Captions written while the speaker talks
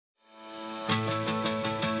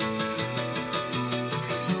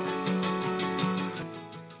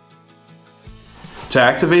To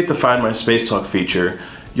activate the Find My Spacetalk feature,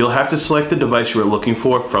 you'll have to select the device you are looking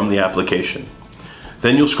for from the application.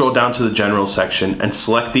 Then you'll scroll down to the General section and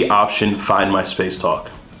select the option Find My Spacetalk.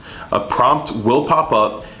 A prompt will pop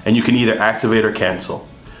up and you can either activate or cancel.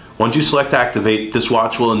 Once you select Activate, this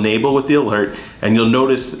watch will enable with the alert, and you'll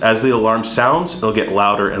notice as the alarm sounds, it'll get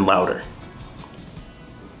louder and louder.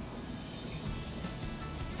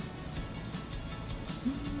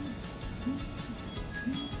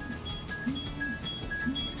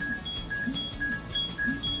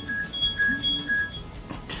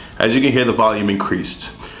 As you can hear, the volume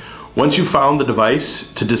increased. Once you've found the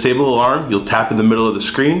device, to disable the alarm, you'll tap in the middle of the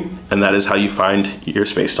screen, and that is how you find your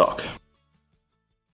Spacetalk.